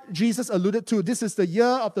is what Jesus alluded to. This is the year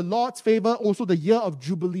of the Lord's favor, also the year of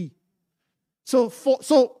Jubilee. So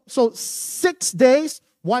 6 days,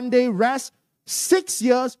 1 day rest, 6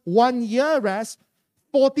 years, 1 year rest,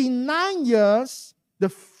 49 years, the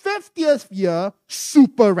 50th year,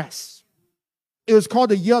 super rest. It was called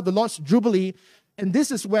the year of the Lord's Jubilee, and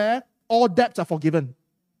this is where all debts are forgiven.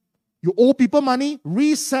 You owe people money,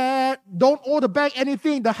 reset, don't owe the bank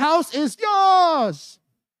anything. The house is yours.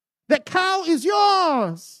 That cow is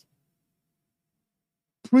yours.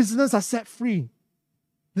 Prisoners are set free.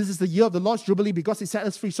 This is the year of the Lord's Jubilee because He set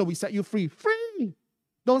us free, so we set you free. Free!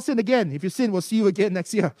 Don't sin again. If you sin, we'll see you again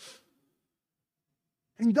next year.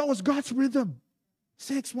 And that was God's rhythm.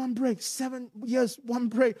 6, 1 break. 7 years, 1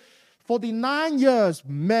 break. 49 years,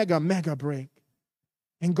 mega break.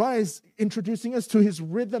 And God is introducing us to His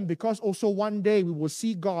rhythm because also one day we will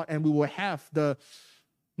see God and we will have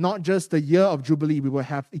not just the year of Jubilee, we will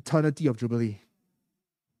have eternity of Jubilee.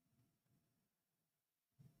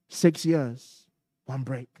 6 years, 1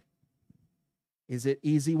 break. Is it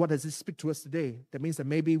easy? What does it speak to us today? That means that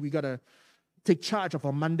maybe we got to take charge of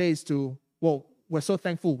our Mondays to, we're so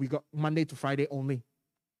thankful we got Monday to Friday only.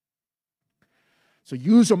 So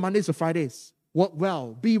use your Mondays to Fridays. Work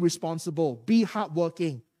well. Be responsible. Be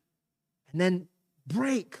hardworking. And then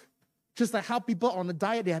break. Just like how people on a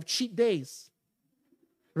diet, they have cheat days.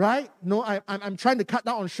 Right? No, I'm trying to cut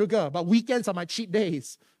down on sugar, but weekends are my cheat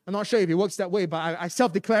days. I'm not sure if it works that way, but I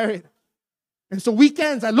self-declare it. And so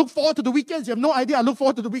weekends, I look forward to the weekends. You have no idea I look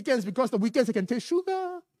forward to the weekends because the weekends I can taste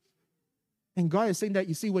sugar. And God is saying that,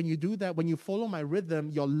 you see, when you do that, when you follow my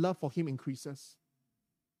rhythm, your love for Him increases.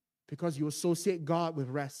 Because you associate God with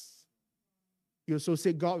rest. You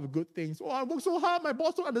associate God with good things. Oh, I work so hard, my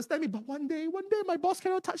boss don't understand me. But one day, my boss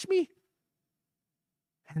cannot touch me.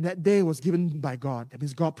 And that day was given by God. That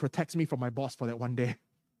means God protects me from my boss for that one day.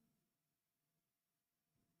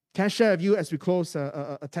 Can I share with you as we close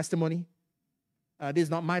a testimony? This is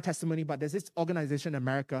not my testimony, but there's this organization in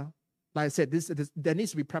America. Like I said, there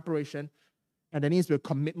needs to be preparation. And there needs to be a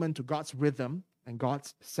commitment to God's rhythm and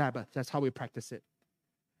God's Sabbath. That's how we practice it.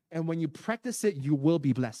 And when you practice it, you will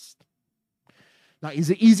be blessed. Now, is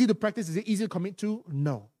it easy to practice? Is it easy to commit to?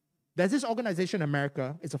 No. There's this organization in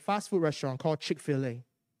America. It's a fast food restaurant called Chick-fil-A.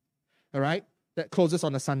 All right? That closes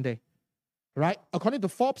on a Sunday. All right? According to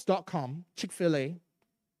Forbes.com, Chick-fil-A,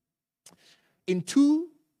 in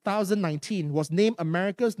 2019, was named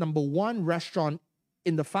America's #1 restaurant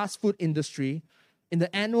in the fast food industry in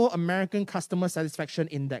the annual American Customer Satisfaction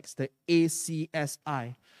Index, the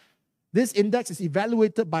ACSI. This index is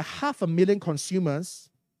evaluated by 500,000 consumers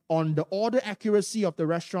on the order accuracy of the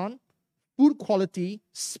restaurant, food quality,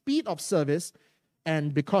 speed of service,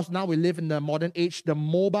 and because now we live in the modern age, the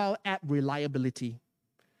mobile app reliability.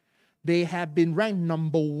 They have been ranked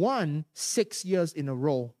 #1 6 years in a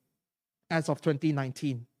row as of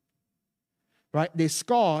 2019. Right? They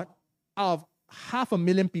scored, out of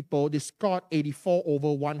 500,000 people, they scored 84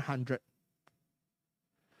 over 100.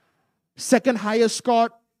 Second highest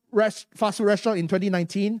scored fast food restaurant in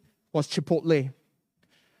 2019 was Chipotle.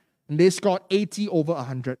 And they scored 80 over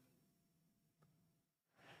 100.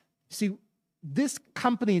 See, this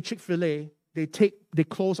company, Chick-fil-A, they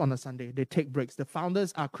close on a Sunday. They take breaks. The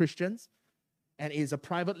founders are Christians, and it's a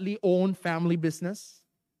privately owned family business.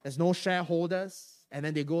 There's no shareholders. And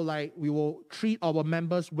then they go like, we will treat our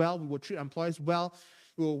members well. We will treat employees well.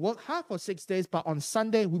 We will work hard for 6 days, but on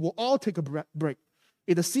Sunday, we will all take a break.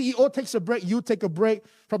 If the CEO takes a break, you take a break,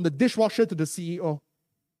 from the dishwasher to the CEO.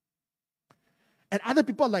 And other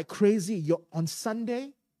people are like crazy. On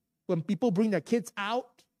Sunday, when people bring their kids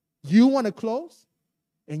out, you want to close?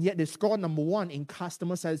 And yet they score number 1 in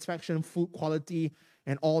customer satisfaction, food quality,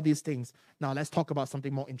 and all these things. Now let's talk about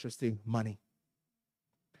something more interesting, money.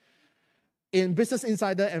 In Business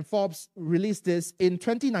Insider and Forbes released this, in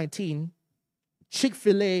 2019,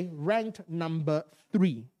 Chick-fil-A ranked number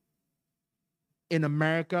 3 in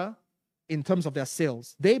America in terms of their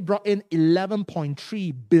sales. They brought in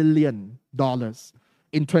 $11.3 billion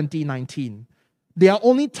in 2019. They are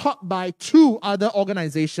only topped by 2 other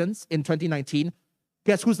organizations in 2019.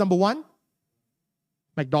 Guess who's number 1?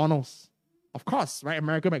 McDonald's. Of course, right?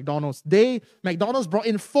 American McDonald's. McDonald's brought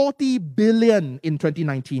in $40 billion in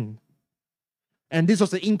 2019. And this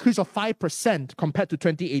was an increase of 5% compared to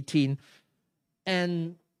 2018.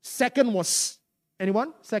 And second was,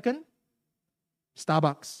 anyone? Second?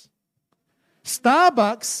 Starbucks.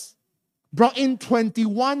 Starbucks brought in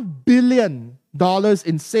 $21 billion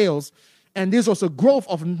in sales, and this was a growth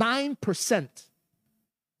of 9%.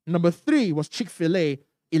 Number 3 was Chick-fil-A,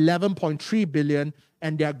 $11.3 billion,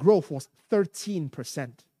 and their growth was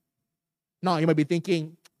 13%. Now, you might be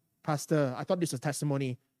thinking, Pastor, I thought this was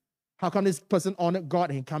testimony. How come this person honored God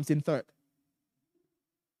and he comes in third?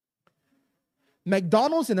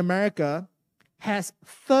 McDonald's in America has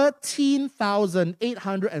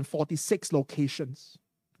 13,846 locations,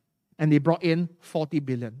 and they brought in $40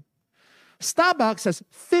 billion. Starbucks has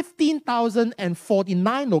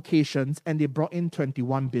 15,049 locations, and they brought in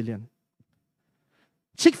 $21 billion.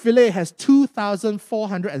 Chick-fil-A has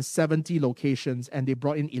 2,470 locations, and they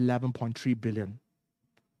brought in $11.3 billion.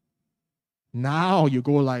 Now you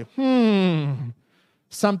go like,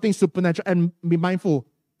 something supernatural. And be mindful,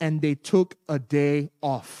 and they took a day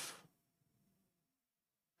off.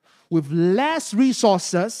 With less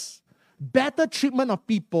resources, better treatment of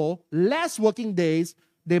people, less working days,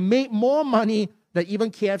 they made more money than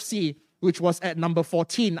even KFC, which was at number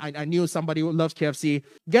 14. I knew somebody who loves KFC.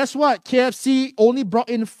 Guess what? KFC only brought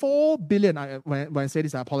in $4 billion. When I say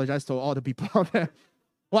this, I apologize to all the people out there.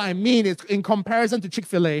 What I mean is, in comparison to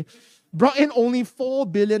Chick-fil-A, brought in only $4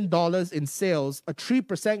 billion in sales, a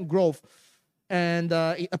 3% growth. And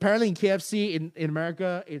apparently in KFC, in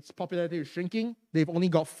America, its popularity is shrinking. They've only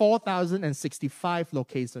got 4,065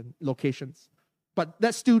 locations. But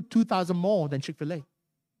that's still 2,000 more than Chick-fil-A.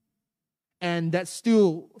 And that's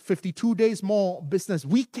still 52 days more business.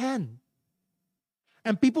 We can.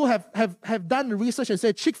 And people have done the research and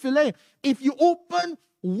said, Chick-fil-A, if you open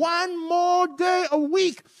 1 more day a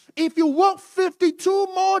week, if you work 52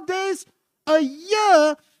 more days a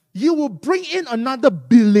year, you will bring in another $1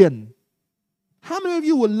 billion. How many of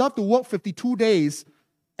you would love to work 52 days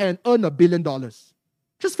and earn $1 billion?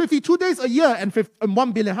 Just 52 days a year and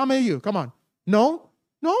 $1 billion. How many of you? Come on. No?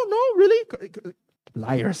 No, really?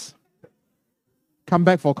 Liars. Come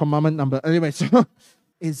back for commandment number. Anyway, so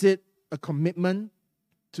is it a commitment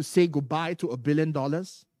to say goodbye to $1 billion?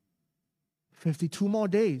 52 more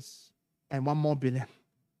days and $1 more billion.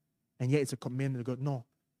 And yet it's a commitment to go, no.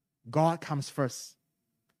 God comes first.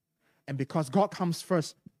 And because God comes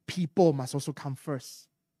first, people must also come first.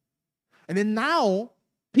 And then now,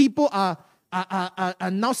 people are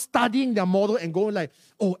now studying their model and going like,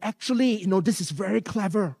 oh, actually, this is very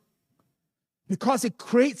clever. Because it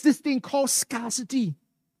creates this thing called scarcity.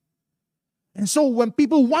 And so when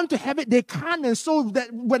people want to have it, they can't. And so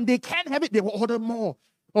that when they can't have it, they will order more.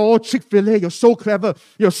 Oh, Chick-fil-A, you're so clever.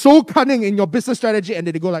 You're so cunning in your business strategy. And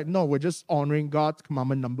then they go like, no, we're just honoring God's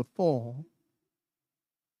commandment number 4.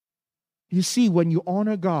 You see, when you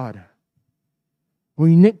honor God,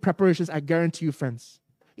 when you make preparations, I guarantee you, friends,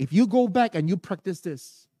 if you go back and you practice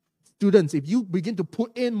this, students, if you begin to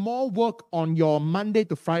put in more work on your Monday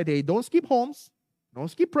to Friday, don't skip homes, don't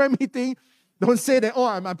skip prayer meeting, don't say that, oh,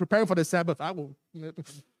 I'm preparing for the Sabbath. I will.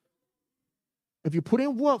 If you put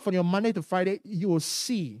in work from your Monday to Friday, you will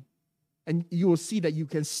see that you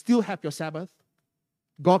can still have your Sabbath,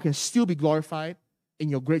 God can still be glorified, and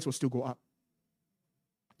your grades will still go up.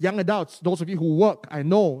 Young adults, those of you who work, I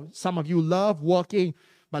know some of you love working,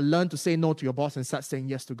 but learn to say no to your boss and start saying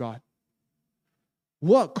yes to God.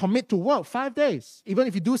 Work, commit to work 5 days. Even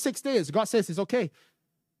if you do 6 days, God says it's okay.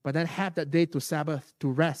 But then have that day to Sabbath, to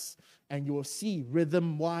rest. And you will see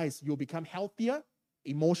rhythm-wise, you'll become healthier,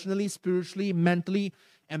 emotionally, spiritually, mentally,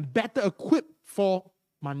 and better equipped for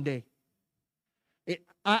Monday.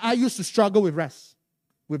 I used to struggle with rest.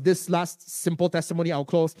 With this last simple testimony, I'll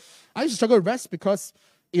close. I used to struggle with rest because,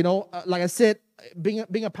 like I said,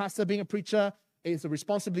 being a pastor, being a preacher is a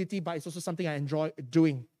responsibility, but it's also something I enjoy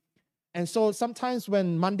doing. And so sometimes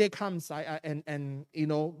when Monday comes,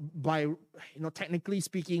 technically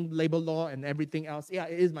speaking, labor law and everything else, it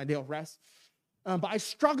is my day of rest. But I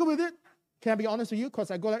struggle with it. Can I be honest with you? Because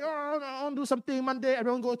I go like, I want to do something Monday.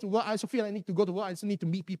 Everyone go to work. I also feel I need to go to work. I also need to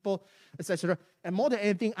meet people, etc. And more than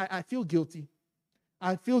anything, I feel guilty.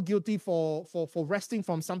 I feel guilty for resting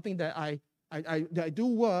from something that I do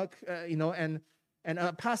work, and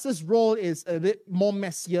a pastor's role is a bit more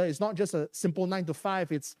messier. It's not just a simple 9 to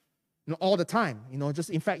 5. It's all the time. Just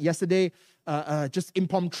in fact, yesterday, just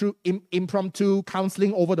impromptu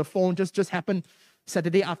counseling over the phone just happened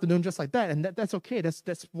Saturday afternoon, just like that, and that's okay.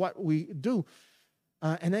 That's what we do.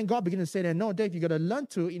 And then God began to say that, no, Dave, you got to learn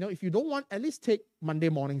to, if you don't want, at least take Monday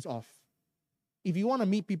mornings off. If you want to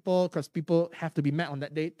meet people, because people have to be met on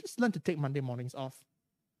that day, just learn to take Monday mornings off.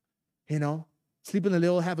 Sleep in a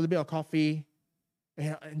little, have a little bit of coffee,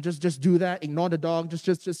 and just do that. Ignore the dog.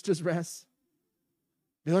 Just rest.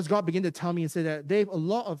 Because God began to tell me and say that, Dave, a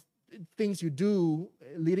lot of things you do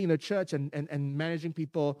leading the church and managing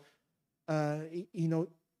people,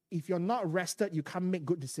 if you're not rested, you can't make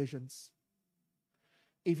good decisions.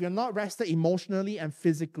 If you're not rested emotionally and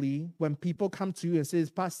physically, when people come to you and say,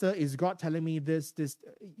 Pastor, is God telling me this,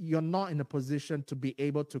 you're not in a position to be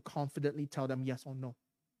able to confidently tell them yes or no.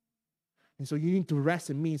 And so you need to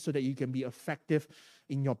rest in me so that you can be effective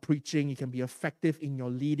in your preaching, you can be effective in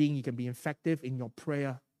your leading, you can be effective in your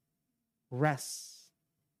prayer. Rest.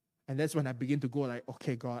 And that's when I begin to go like,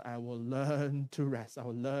 okay, God, I will learn to rest. I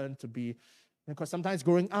will learn to be, because sometimes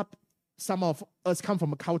growing up, some of us come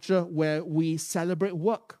from a culture where we celebrate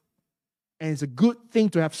work. And it's a good thing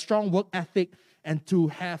to have strong work ethic, and to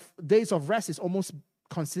have days of rest is almost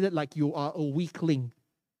considered like you are a weakling.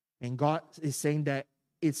 And God is saying that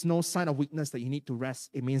it's no sign of weakness that you need to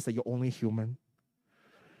rest. It means that you're only human.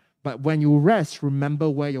 But when you rest, remember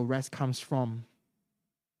where your rest comes from.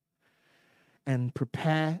 And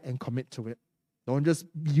prepare and commit to it. Don't just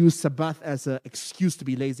use Sabbath as an excuse to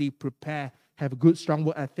be lazy. Prepare, have a good, strong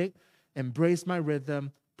work ethic. Embrace my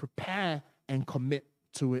rhythm. Prepare and commit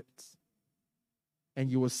to it.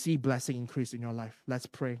 And you will see blessing increase in your life. Let's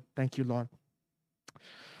pray. Thank you, Lord.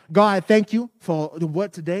 God, I thank you for the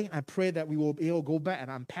word today. I pray that we will be able to go back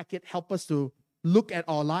and unpack it. Help us to look at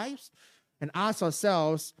our lives and ask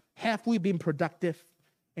ourselves, have we been productive?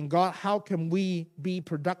 And God, how can we be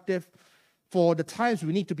productive for the times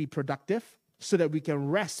we need to be productive so that we can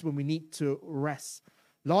rest when we need to rest?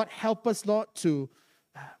 Lord, help us, Lord, to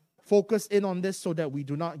focus in on this so that we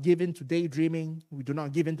do not give in to daydreaming, we do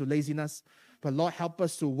not give in to laziness. But Lord, help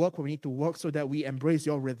us to work when we need to work so that we embrace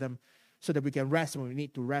your rhythm, so that we can rest when we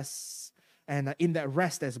need to rest. And in that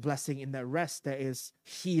rest, there's blessing. In that rest, there is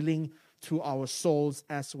healing to our souls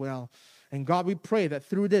as well. And God, we pray that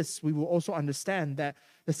through this, we will also understand that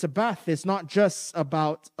the Sabbath is not just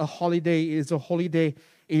about a holiday. It is a holy day.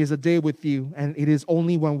 It is a day with you. And it is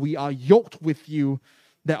only when we are yoked with you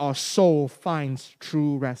that our soul finds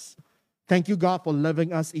true rest. Thank you, God, for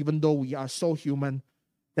loving us even though we are so human.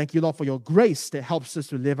 Thank you, Lord, for your grace that helps us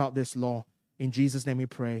to live out this law. In Jesus' name we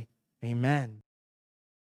pray. Amen.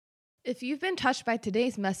 If you've been touched by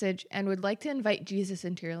today's message and would like to invite Jesus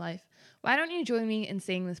into your life, why don't you join me in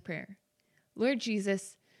saying this prayer? Lord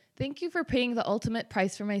Jesus, thank you for paying the ultimate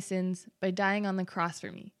price for my sins by dying on the cross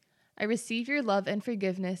for me. I receive your love and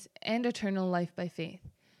forgiveness and eternal life by faith.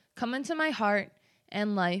 Come into my heart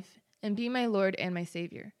and life and be my Lord and my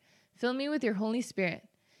Savior. Fill me with your Holy Spirit.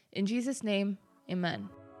 In Jesus' name, amen.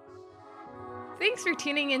 Thanks for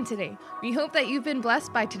tuning in today. We hope that you've been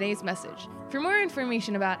blessed by today's message. For more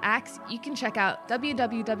information about Acts, you can check out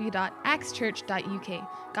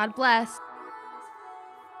www.actschurch.uk. God bless.